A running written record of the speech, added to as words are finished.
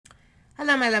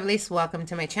Hello my lovelies, welcome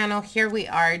to my channel. Here we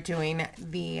are doing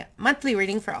the monthly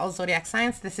reading for all zodiac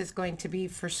signs. This is going to be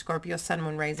for Scorpio, Sun,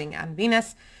 Moon, Rising, and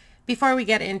Venus. Before we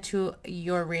get into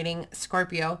your reading,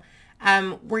 Scorpio,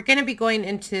 we're going to be going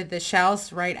into the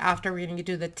shells right after. We're going to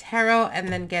do the tarot and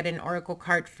then get an oracle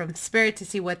card from Spirit to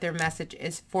see what their message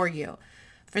is for you.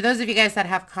 For those of you guys that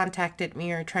have contacted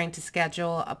me or trying to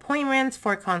schedule appointments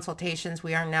for consultations,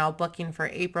 we are now booking for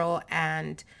April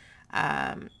and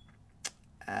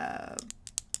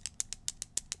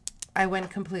I went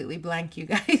completely blank, you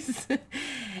guys.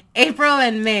 April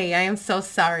and May. I am so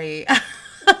sorry.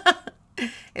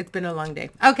 It's been a long day.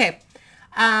 Okay.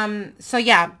 So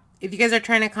yeah, if you guys are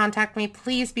trying to contact me,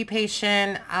 please be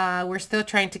patient. We're still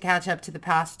trying to catch up to the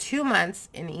past 2 months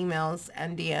in emails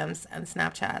and DMs and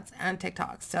Snapchats and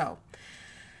TikToks. So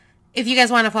if you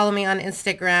guys want to follow me on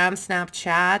Instagram,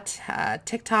 Snapchat,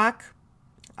 TikTok,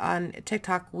 on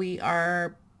TikTok, we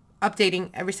are updating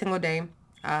every single day,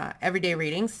 everyday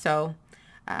readings. So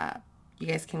you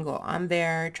guys can go on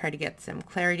there, try to get some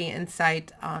clarity,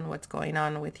 insight on what's going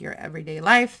on with your everyday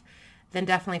life. Then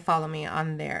definitely follow me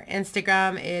on there.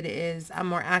 Instagram, I'm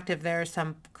more active there, so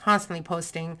I'm constantly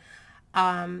posting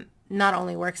not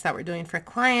only works that we're doing for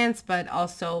clients, but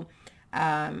also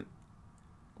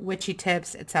witchy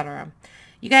tips, etc.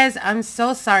 You guys, I'm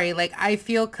so sorry. Like, I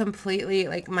feel completely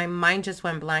like my mind just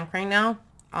went blank right now.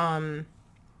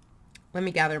 Let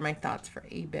me gather my thoughts for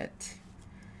a bit.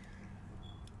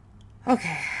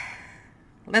 Okay,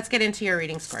 let's get into your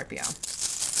reading, Scorpio.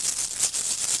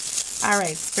 All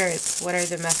right, spirits, what are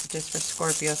the messages for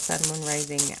Scorpio, Sun, Moon,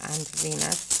 Rising, and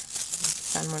Venus?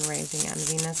 Sun, Moon, Rising, and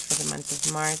Venus for the month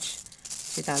of March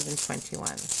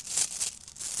 2021.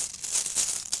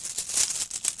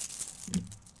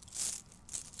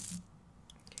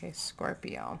 Okay,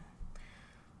 Scorpio.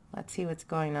 Let's see what's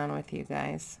going on with you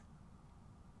guys.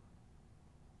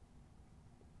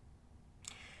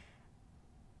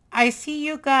 I see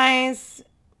you guys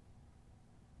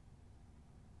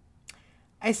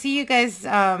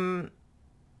having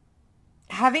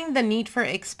the need for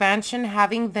expansion,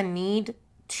 having the need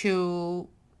to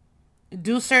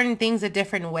do certain things a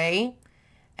different way,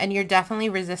 and you're definitely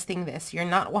resisting this. You're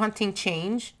not wanting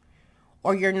change,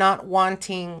 or you're not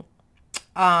wanting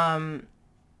to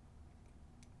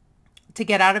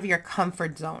get out of your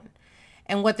comfort zone.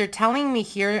 And what they're telling me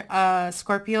here,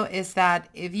 Scorpio, is that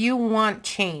if you want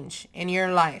change in your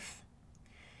life,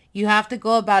 you have to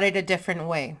go about it a different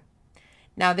way.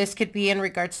 Now, this could be in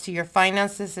regards to your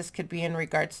finances. This could be in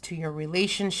regards to your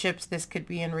relationships. This could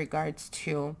be in regards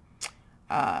to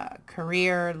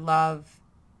career, love,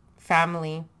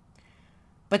 family.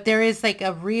 But there is like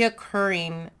a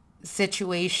reoccurring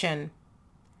situation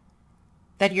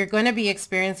that you're going to be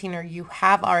experiencing, or you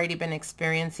have already been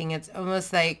experiencing. It's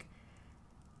almost like,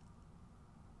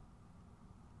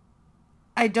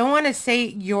 I don't want to say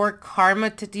your karma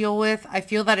to deal with. I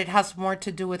feel that it has more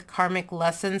to do with karmic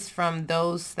lessons from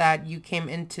those that you came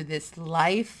into this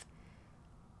life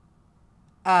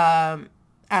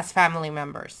as family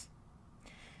members.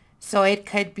 So it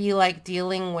could be like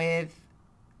dealing with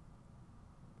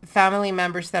family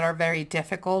members that are very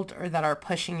difficult, or that are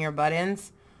pushing your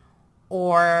buttons,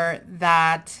 or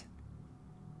that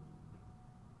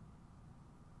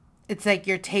it's like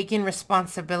you're taking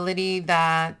responsibility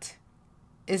that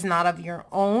is not of your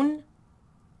own,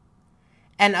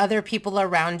 and other people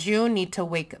around you need to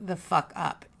wake the fuck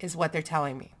up, is what they're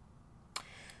telling me.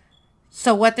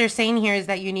 So what they're saying here is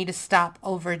that you need to stop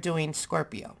overdoing,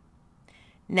 Scorpio.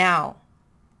 Now,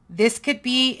 this could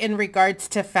be in regards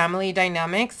to family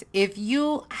dynamics. If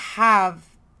you have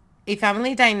a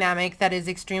family dynamic that is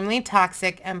extremely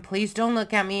toxic, and please don't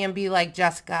look at me and be like,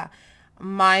 Jessica,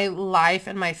 my life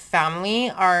and my family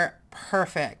are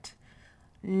perfect.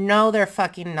 No, they're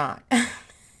fucking not.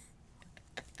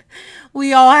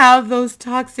 We all have those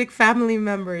toxic family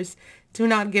members. Do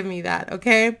not give me that,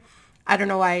 okay? I don't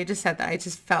know why I just said that. I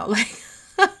just felt like...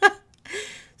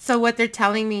 So what they're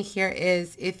telling me here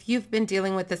is, if you've been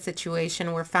dealing with a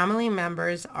situation where family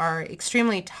members are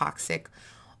extremely toxic,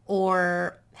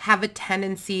 or have a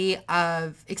tendency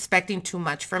of expecting too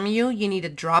much from you, you need to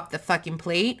drop the fucking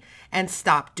plate and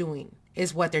stop doing,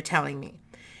 is what they're telling me.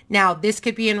 Now, this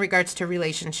could be in regards to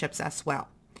relationships as well.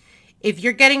 If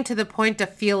you're getting to the point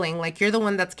of feeling like you're the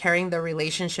one that's carrying the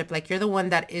relationship, like you're the one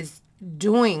that is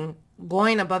going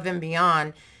above and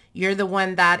beyond, you're the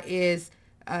one that is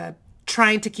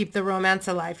trying to keep the romance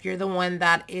alive, you're the one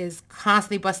that is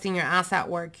constantly busting your ass at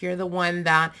work, you're the one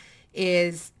that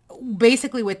is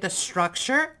basically with the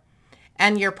structure,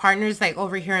 and your partner's like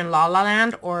over here in La La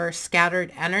Land or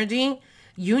scattered energy,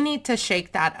 you need to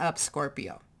shake that up,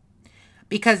 Scorpio.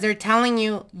 because they're telling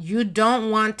you you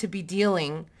don't want to be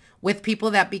dealing with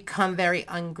people that become very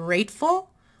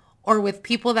ungrateful or with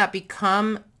people that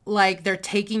become like they're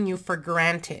taking you for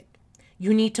granted.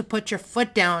 You need to put your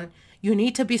foot down. You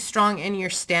need to be strong in your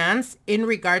stance in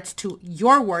regards to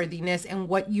your worthiness and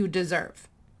what you deserve.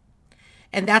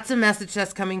 And that's a message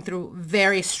that's coming through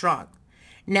very strong.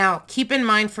 Now, keep in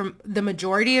mind, from the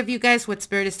majority of you guys, what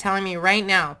Spirit is telling me right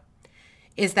now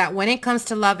is that when it comes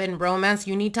to love and romance,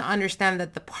 you need to understand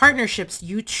that the partnerships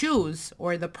you choose,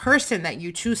 or the person that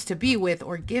you choose to be with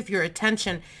or give your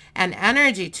attention and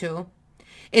energy to,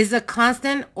 is a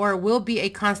constant or will be a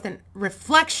constant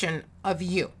reflection of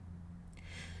you.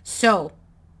 So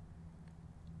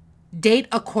date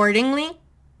accordingly,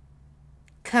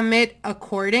 commit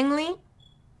accordingly.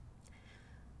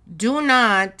 Do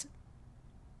not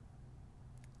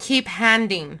keep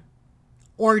handing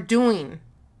or doing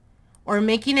or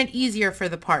making it easier for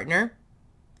the partner.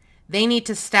 They need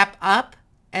to step up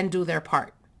and do their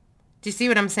part. Do you see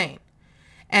what I'm saying?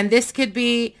 And this could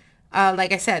be,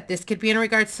 like I said, this could be in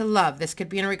regards to love. This could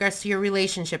be in regards to your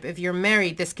relationship. If you're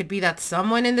married, this could be that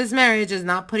someone in this marriage is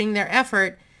not putting their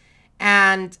effort,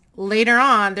 and later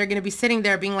on, they're going to be sitting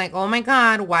there being like, oh my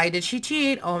God, why did she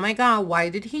cheat? Oh my God, why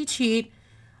did he cheat?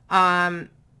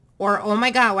 Or, oh my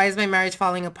God, why is my marriage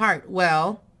falling apart?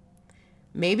 Well,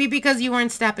 maybe because you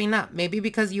weren't stepping up. Maybe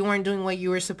because you weren't doing what you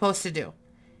were supposed to do.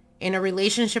 In a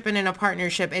relationship and in a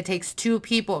partnership, it takes two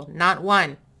people, not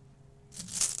one.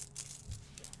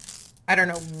 I don't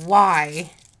know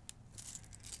why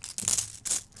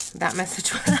that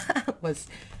message was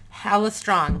hella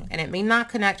strong, and it may not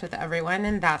connect with everyone,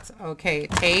 and that's okay.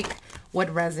 Take what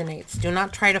resonates. Do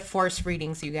not try to force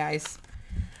readings, you guys.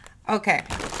 Okay.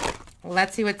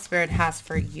 Let's see what Spirit has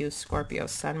for you, Scorpio,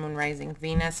 Sun, Moon, Rising,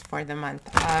 Venus, for the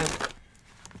month of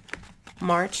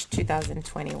March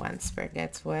 2021. Spirit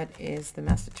gets what is the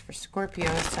message for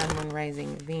Scorpio, Sun, Moon,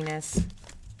 Rising, Venus,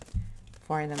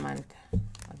 for the month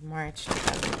of March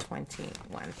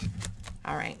 2021.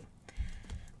 All right.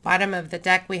 Bottom of the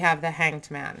deck, we have the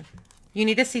Hanged Man. You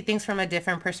need to see things from a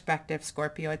different perspective,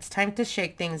 Scorpio. It's time to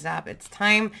shake things up. It's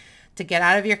time to get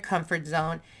out of your comfort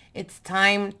zone. It's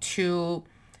time to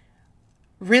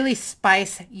really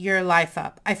spice your life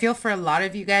up. I feel for a lot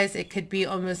of you guys, it could be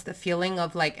almost the feeling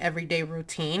of like everyday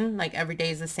routine, like every day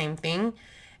is the same thing.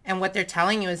 And what they're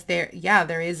telling you is there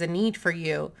is a need for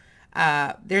you.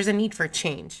 There's a need for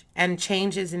change, and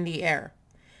change is in the air.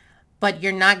 But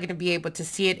you're not going to be able to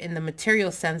see it in the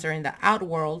material sense or in the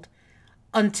outworld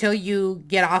until you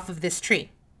get off of this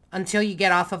tree, until you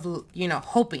get off of,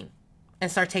 hoping and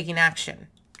start taking action.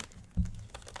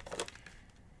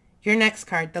 Your next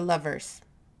card, the Lovers.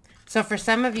 So for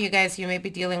some of you guys, you may be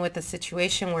dealing with a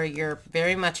situation where you're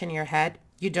very much in your head.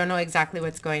 You don't know exactly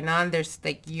what's going on. There's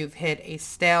like you've hit a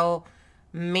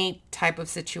stalemate type of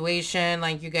situation.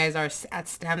 Like you guys are at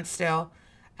standstill.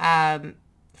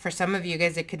 For some of you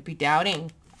guys, it could be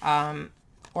doubting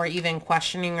or even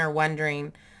questioning or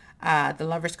wondering. The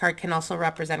Lovers card can also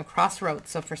represent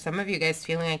crossroads. So for some of you guys,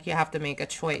 feeling like you have to make a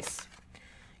choice.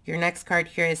 Your next card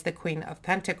here is the Queen of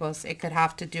Pentacles. It could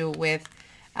have to do with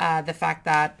the fact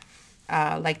that,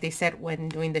 like they said when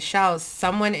doing the shells,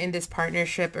 someone in this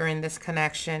partnership or in this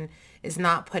connection is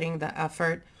not putting the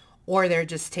effort, or they're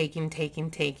just taking.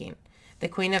 The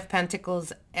Queen of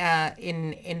Pentacles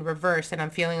in reverse, and I'm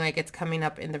feeling like it's coming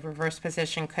up in the reverse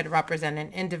position, could represent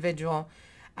an individual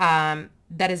that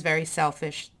is very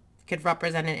selfish. Could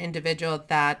represent an individual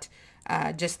that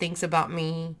just thinks about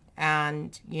me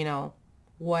and,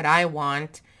 what I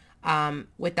want,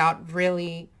 without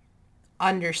really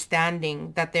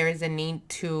understanding that there is a need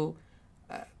to,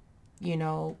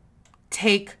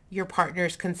 take your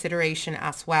partner's consideration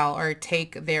as well, or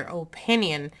take their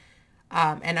opinion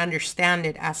and understand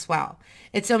it as well.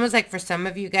 It's almost like for some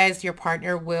of you guys, your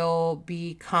partner will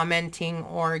be commenting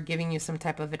or giving you some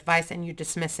type of advice and you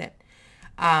dismiss it.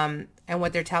 And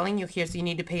what they're telling you here is you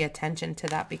need to pay attention to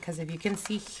that, because if you can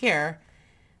see here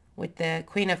with the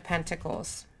Queen of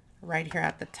Pentacles, right here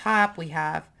at the top, we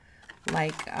have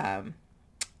like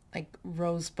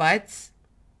rosebuds,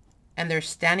 and they're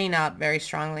standing out very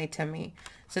strongly to me.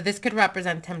 So this could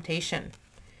represent temptation.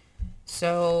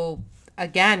 So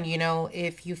again,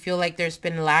 if you feel like there's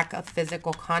been lack of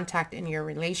physical contact in your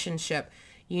relationship,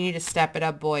 you need to step it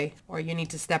up, boy, or you need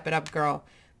to step it up, girl,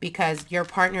 because your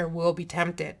partner will be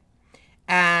tempted.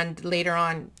 And later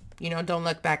on, don't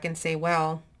look back and say,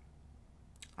 well,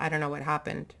 I don't know what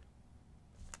happened.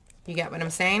 You get what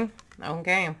I'm saying?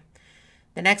 Okay.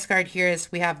 The next card here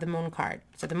is we have the Moon card.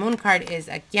 So the Moon card is,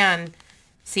 again,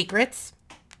 secrets,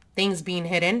 things being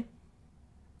hidden,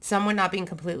 someone not being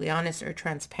completely honest or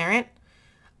transparent.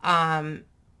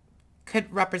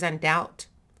 could represent doubt,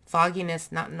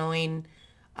 fogginess, not knowing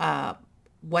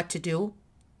what to do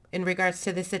in regards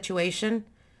to this situation.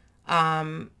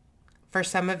 For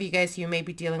some of you guys, you may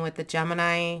be dealing with the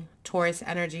Gemini, Taurus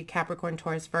energy, Capricorn,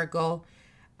 Taurus, Virgo,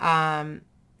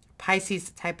 Pisces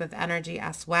type of energy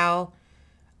as well.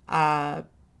 For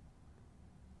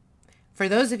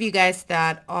those of you guys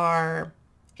that are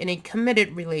in a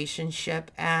committed relationship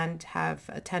and have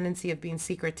a tendency of being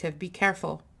secretive, be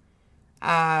careful.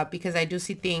 Because I do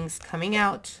see things coming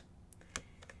out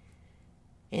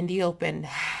in the open.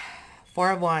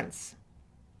 Four of Wands.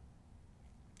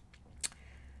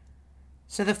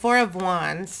 So the Four of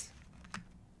Wands,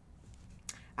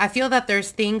 I feel that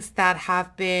there's things that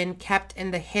have been kept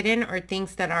in the hidden or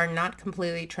things that are not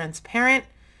completely transparent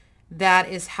that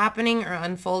is happening or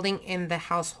unfolding in the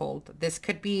household. This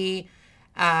could be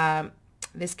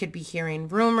hearing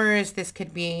rumors. This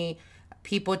could be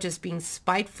people just being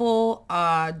spiteful,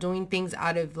 doing things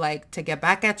out of like to get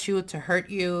back at you, to hurt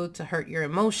your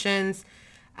emotions,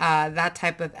 that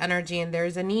type of energy. And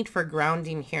there's a need for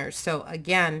grounding here. So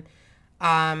again,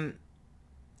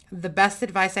 the best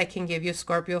advice I can give you,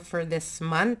 Scorpio, for this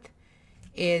month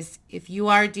is if you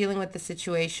are dealing with the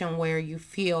situation where you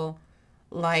feel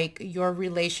like your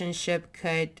relationship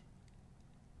could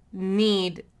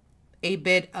need a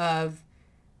bit of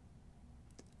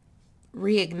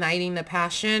reigniting the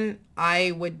passion,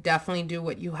 I would definitely do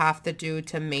what you have to do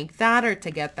to make that or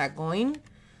to get that going.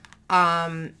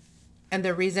 And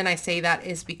the reason I say that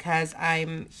is because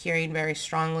I'm hearing very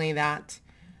strongly that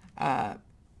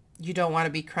you don't want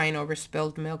to be crying over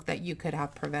spilled milk that you could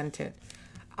have prevented.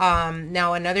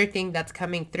 Now, another thing that's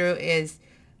coming through is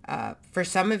for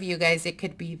some of you guys, it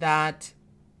could be that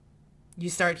you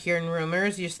start hearing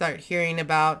rumors, you start hearing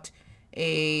about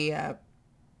a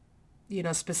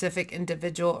specific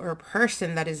individual or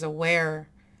person that is aware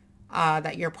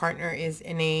that your partner is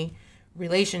in a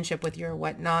relationship with you or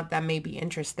whatnot that may be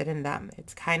interested in them.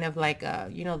 It's kind of like,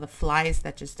 the flies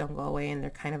that just don't go away and they're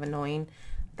kind of annoying.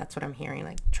 That's what I'm hearing,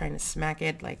 like trying to smack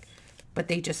it, but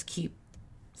they just keep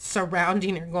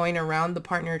surrounding or going around the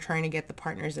partner, trying to get the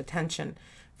partner's attention.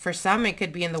 For some, it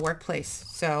could be in the workplace.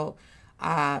 So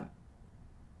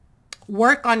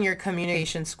work on your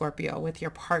communication, Scorpio, with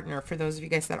your partner, for those of you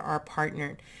guys that are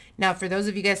partnered. Now, for those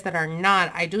of you guys that are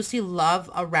not, I do see love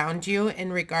around you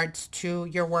in regards to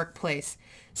your workplace.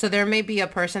 So there may be a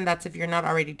person that's, if you're not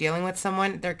already dealing with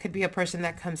someone, there could be a person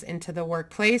that comes into the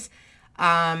workplace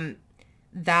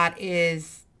that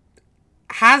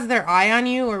has their eye on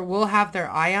you or will have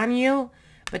their eye on you,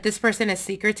 but this person is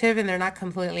secretive and they're not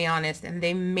completely honest, and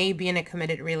they may be in a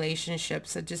committed relationship.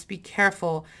 So just be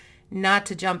careful not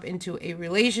to jump into a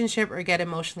relationship or get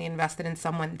emotionally invested in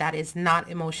someone that is not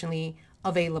emotionally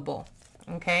available,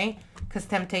 okay? Because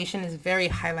temptation is very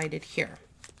highlighted here.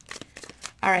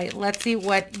 All right, let's see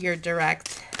what your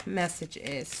direct message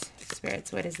is.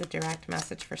 Spirits, what is the direct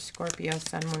message for Scorpio,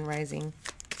 Sun, Moon, Rising,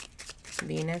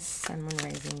 Venus, Sun, Moon,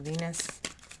 Rising, Venus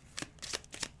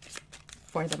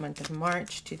for the month of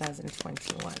March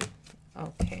 2021?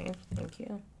 Okay, thank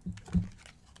you.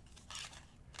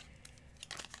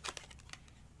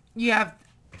 You have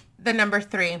the number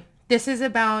 3. This is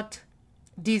about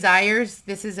desires.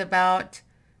 This is about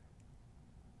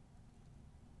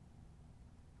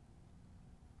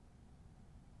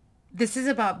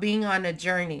being on a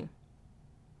journey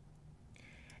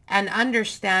and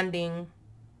understanding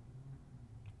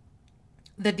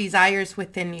the desires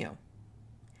within you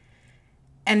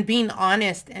and being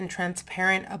honest and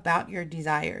transparent about your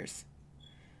desires.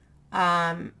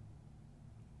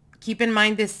 Keep in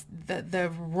mind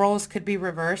the roles could be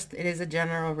reversed. It is a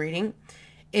general reading.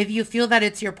 If you feel that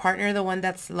it's your partner, the one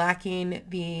that's lacking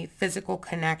the physical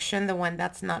connection, the one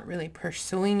that's not really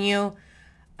pursuing you,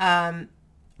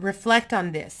 reflect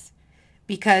on this.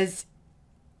 Because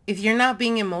if you're not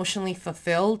being emotionally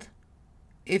fulfilled,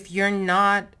 if you're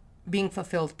not being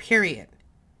fulfilled, period,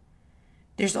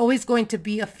 there's always going to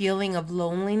be a feeling of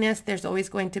loneliness. There's always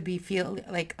going to be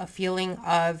a feeling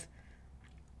of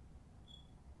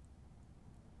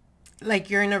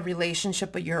like you're in a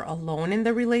relationship, but you're alone in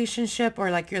the relationship, or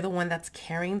like you're the one that's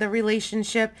carrying the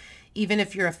relationship. Even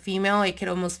if you're a female, it could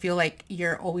almost feel like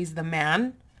you're always the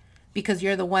man because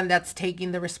you're the one that's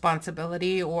taking the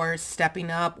responsibility or stepping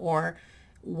up or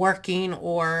working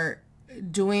or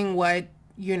doing what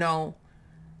the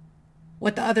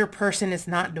other person is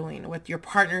not doing, what your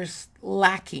partner's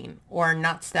lacking or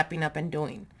not stepping up and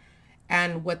doing.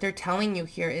 And what they're telling you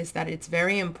here is that it's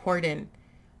very important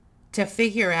to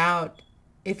figure out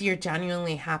if you're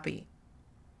genuinely happy,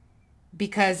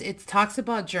 because it talks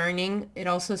about journeying. It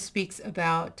also speaks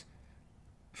about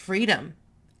freedom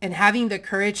and having the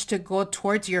courage to go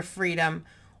towards your freedom,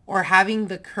 or having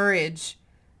the courage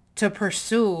to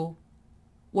pursue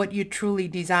what you truly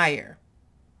desire.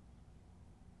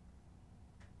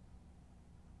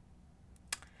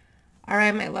 All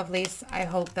right, my lovelies, I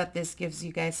hope that this gives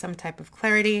you guys some type of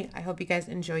clarity. I hope you guys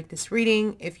enjoyed this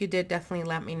reading. If you did, definitely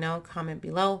let me know, comment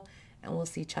below, and we'll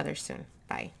see each other soon.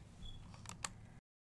 Bye.